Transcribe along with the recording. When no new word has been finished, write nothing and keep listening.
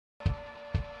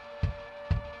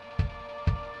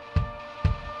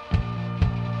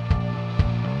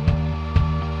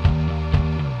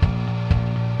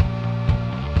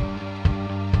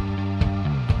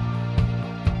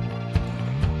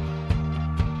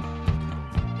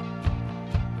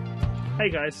Hey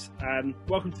guys,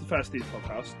 welcome to the first of these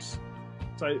podcasts.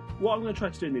 So what I'm going to try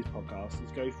to do in these podcasts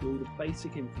is go through all the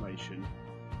basic information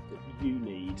that you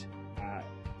need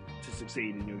to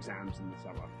succeed in your exams in the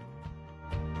summer.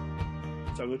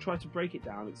 So I'm going to try to break it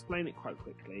down, explain it quite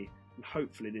quickly, and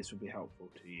hopefully this will be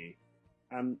helpful to you.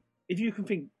 If you can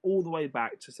think all the way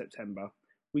back to September,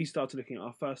 we started looking at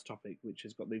our first topic, which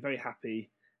has got the very happy,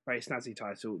 very snazzy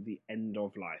title, The End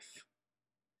of Life.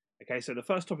 Okay, so the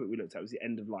first topic we looked at was the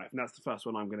end of life, and that's the first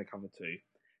one I'm going to cover too.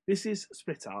 This is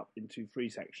split up into three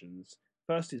sections.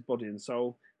 First is body and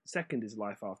soul, the second is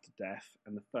life after death,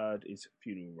 and the third is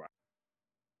funeral rites.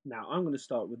 Now, I'm going to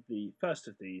start with the first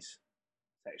of these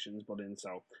sections, body and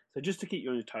soul. So just to keep you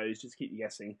on your toes, just to keep you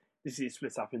guessing, this is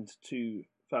split up into two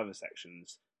further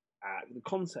sections. The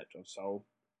concept of soul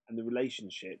and the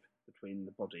relationship between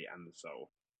the body and the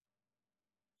soul.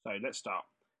 So let's start.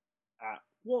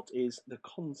 What is the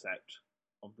concept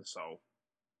of the soul?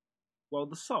 Well,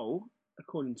 the soul,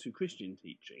 according to Christian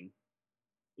teaching,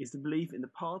 is the belief in the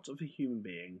part of a human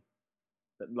being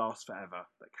that lasts forever,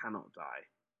 that cannot die.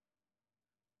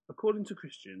 According to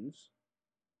Christians,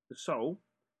 the soul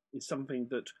is something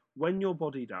that, when your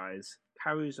body dies,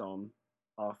 carries on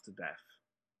after death.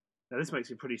 Now, this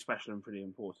makes it pretty special and pretty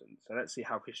important. So let's see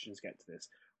how Christians get to this.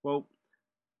 Well,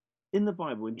 in the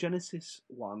Bible, in Genesis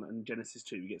 1 and Genesis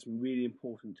 2, we get some really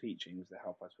important teachings that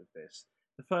help us with this.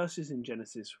 The first is in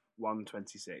Genesis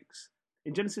 1:26.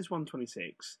 In Genesis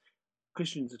 1:26,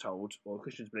 Christians are told, or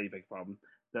Christians believe,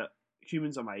 that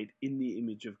humans are made in the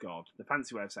image of God. The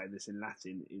fancy way of saying this in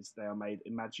Latin is they are made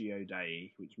imago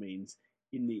Dei, which means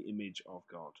in the image of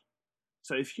God.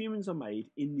 So if humans are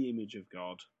made in the image of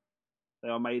God, they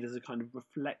are made as a kind of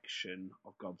reflection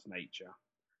of God's nature.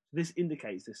 This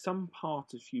indicates there's some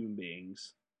part of human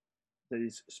beings that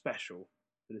is special,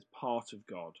 that is part of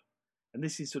God. And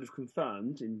this is sort of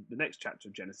confirmed in the next chapter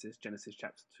of Genesis, Genesis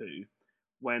chapter 2,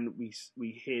 when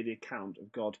we hear the account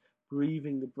of God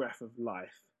breathing the breath of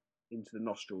life into the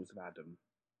nostrils of Adam.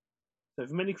 So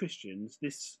for many Christians,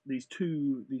 these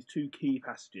two key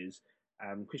passages,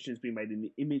 Christians being made in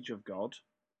the image of God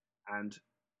and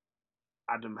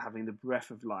Adam having the breath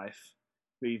of life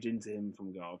breathed into him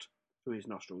from God, through his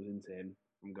nostrils into him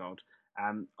from God,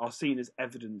 are seen as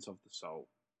evidence of the soul.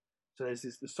 So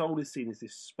the soul is seen as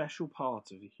this special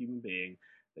part of a human being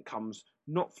that comes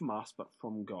not from us but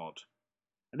from God.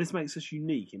 And this makes us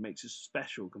unique, it makes us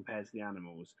special compared to the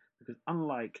animals, because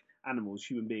unlike animals,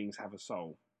 human beings have a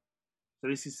soul. So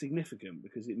this is significant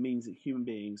because it means that human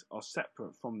beings are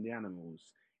separate from the animals.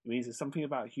 It means there's something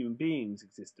about human beings'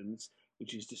 existence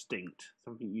which is distinct,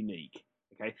 something unique.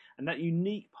 Okay, and that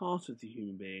unique part of the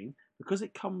human being, because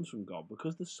it comes from God,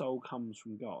 because the soul comes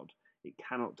from God, it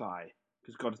cannot die,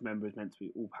 because God, remember, is meant to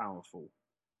be all-powerful,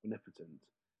 omnipotent.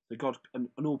 So God,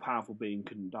 an all-powerful being,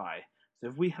 couldn't die. So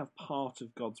if we have part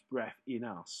of God's breath in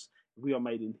us, if we are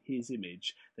made in his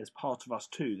image, there's part of us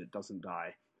too that doesn't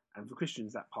die. And for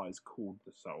Christians, that part is called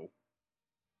the soul.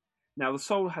 Now, the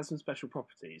soul has some special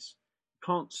properties.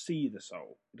 Can't see the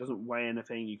soul. It doesn't weigh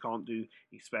anything. You can't do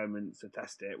experiments to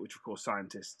test it, which of course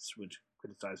scientists would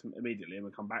criticize immediately and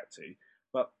we'll come back to.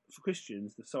 But for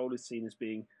Christians, the soul is seen as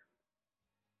being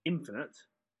infinite,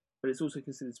 but it's also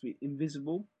considered to be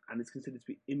invisible and it's considered to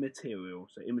be immaterial.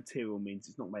 So immaterial means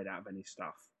it's not made out of any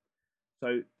stuff.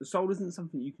 So the soul isn't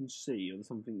something you can see or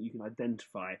something you can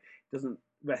identify. It doesn't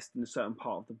rest in a certain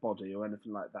part of the body or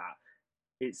anything like that.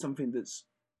 It's something that's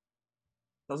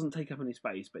doesn't take up any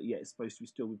space, but yet it's supposed to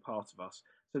still be part of us.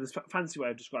 So the fancy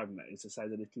way of describing that is to say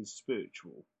that it is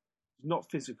spiritual. It's not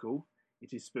physical,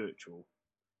 it is spiritual.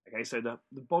 Okay, so the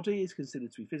body is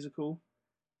considered to be physical,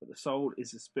 but the soul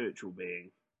is a spiritual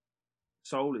being. The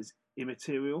soul is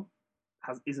immaterial,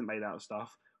 isn't made out of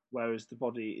stuff, whereas the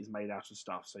body is made out of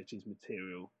stuff, so it is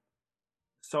material.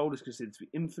 The soul is considered to be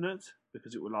infinite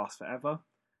because it will last forever,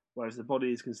 whereas the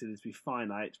body is considered to be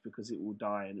finite because it will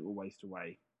die and it will waste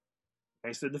away.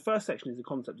 Okay, so the first section is the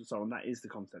concept of soul, and that is the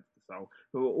concept of the soul.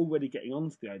 But we're already getting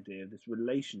onto the idea of this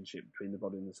relationship between the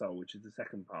body and the soul, which is the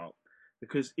second part.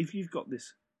 Because if you've got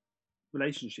this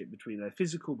relationship between a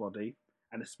physical body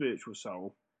and a spiritual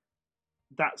soul,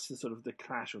 that's the sort of the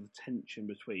clash or the tension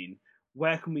between.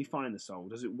 Where can we find the soul?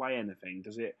 Does it weigh anything?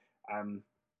 Does it, can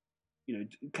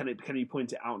you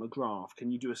point it out on a graph?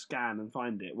 Can you do a scan and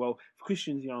find it? Well, for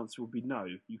Christians, the answer would be no,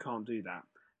 you can't do that.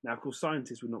 Now, of course,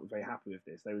 scientists would not be very happy with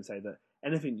this. They would say that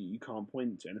anything that you can't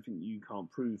point to, anything that you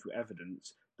can't prove through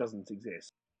evidence, doesn't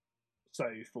exist.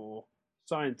 So for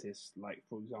scientists, like,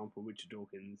 for example, Richard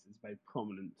Dawkins is a very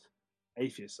prominent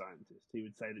atheist scientist. He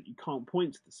would say that you can't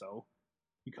point to the soul,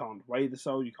 you can't weigh the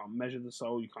soul, you can't measure the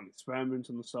soul, you can't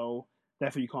experiment on the soul.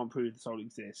 Therefore, you can't prove the soul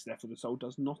exists. Therefore, the soul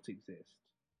does not exist.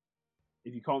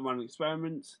 If you can't run an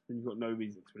experiment, then you've got no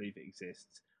reason to believe it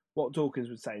exists. What Dawkins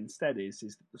would say instead is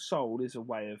that the soul is a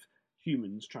way of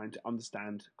humans trying to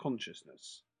understand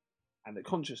consciousness, and that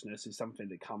consciousness is something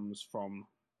that comes from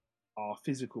our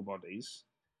physical bodies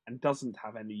and doesn't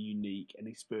have any unique,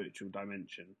 any spiritual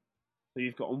dimension. So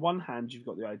you've got, on one hand, you've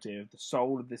got the idea of the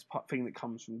soul of this thing that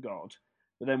comes from God,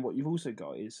 but then what you've also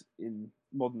got is, in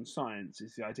modern science,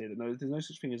 is the idea that there's no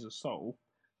such thing as a soul.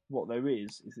 What there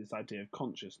is this idea of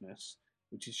consciousness,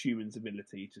 which is humans'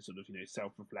 ability to sort of,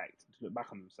 self-reflect and to look back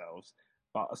on themselves.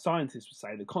 But a scientist would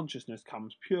say that consciousness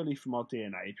comes purely from our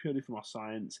DNA, purely from our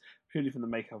science, purely from the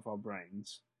makeup of our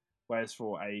brains. Whereas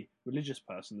for a religious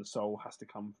person, the soul has to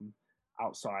come from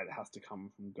outside, it has to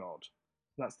come from God.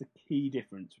 That's the key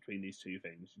difference between these two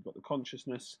things. You've got the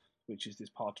consciousness, which is this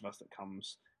part of us that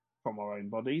comes from our own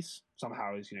bodies,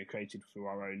 somehow is created through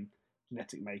our own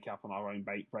genetic makeup and our own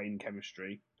brain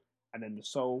chemistry. And then the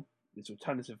soul, this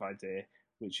alternative idea,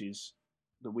 which is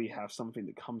that we have something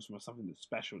that comes from us, something that's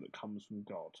special, that comes from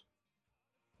God.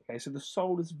 Okay, so the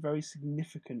soul is a very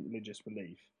significant religious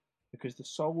belief, because the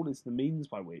soul is the means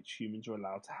by which humans are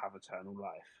allowed to have eternal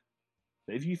life.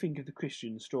 So if you think of the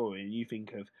Christian story and you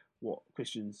think of what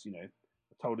Christians, are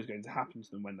told is going to happen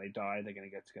to them when they die, they're going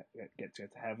to get to go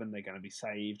to heaven, they're going to be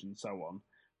saved, and so on.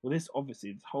 Well, this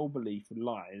whole belief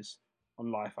relies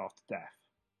on life after death,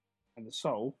 and the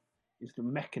soul is the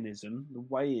mechanism, the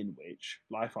way in which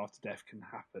life after death can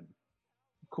happen.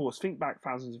 Of course, think back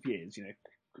thousands of years.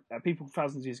 People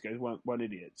thousands of years ago weren't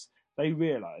idiots. They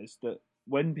realised that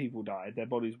when people died, their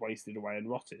bodies wasted away and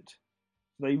rotted.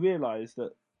 So they realised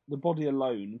that the body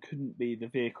alone couldn't be the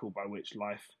vehicle by which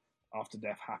life after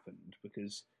death happened,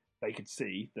 because they could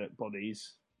see that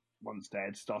bodies, once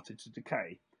dead, started to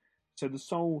decay. So the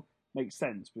soul makes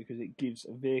sense because it gives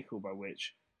a vehicle by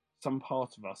which some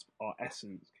part of us, our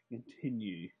essence, can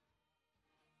continue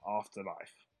after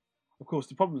life. Of course,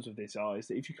 the problems with this is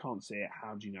that if you can't see it,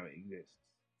 how do you know it exists?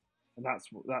 And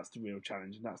that's the real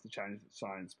challenge, and that's the challenge that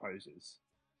science poses.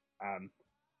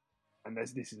 And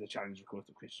this is a challenge, of course,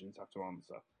 that Christians have to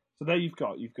answer. So there you've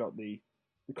got the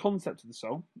concept of the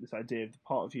soul, this idea of the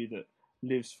part of you that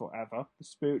lives forever, the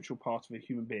spiritual part of a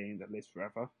human being that lives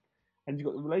forever, and you've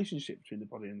got the relationship between the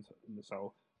body and the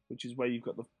soul, which is where you've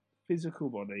got the physical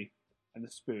body and the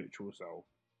spiritual soul.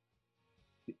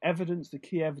 The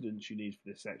key evidence you need for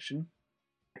this section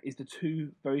is the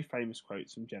two very famous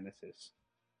quotes from Genesis.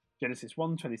 Genesis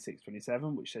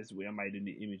 1:26-27, which says that we are made in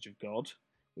the image of God,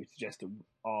 which suggests that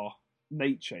our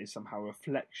nature is somehow a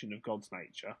reflection of God's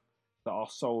nature, that our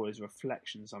soul is a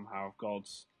reflection somehow of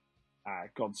God's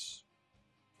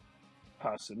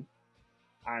person.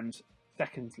 And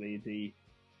secondly, the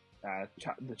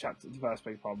verse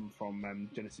from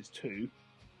Genesis 2,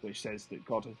 which says that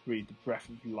God has breathed the breath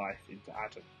of life into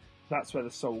Adam. That's where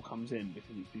the soul comes in,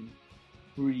 because it's been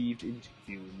breathed into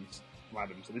humans from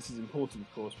Adam. So this is important,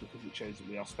 of course, because it shows that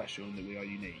we are special and that we are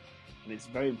unique. And it's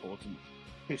very important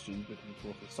for Christians because, of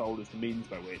course, the soul is the means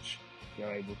by which we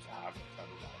are able to have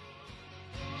eternal life.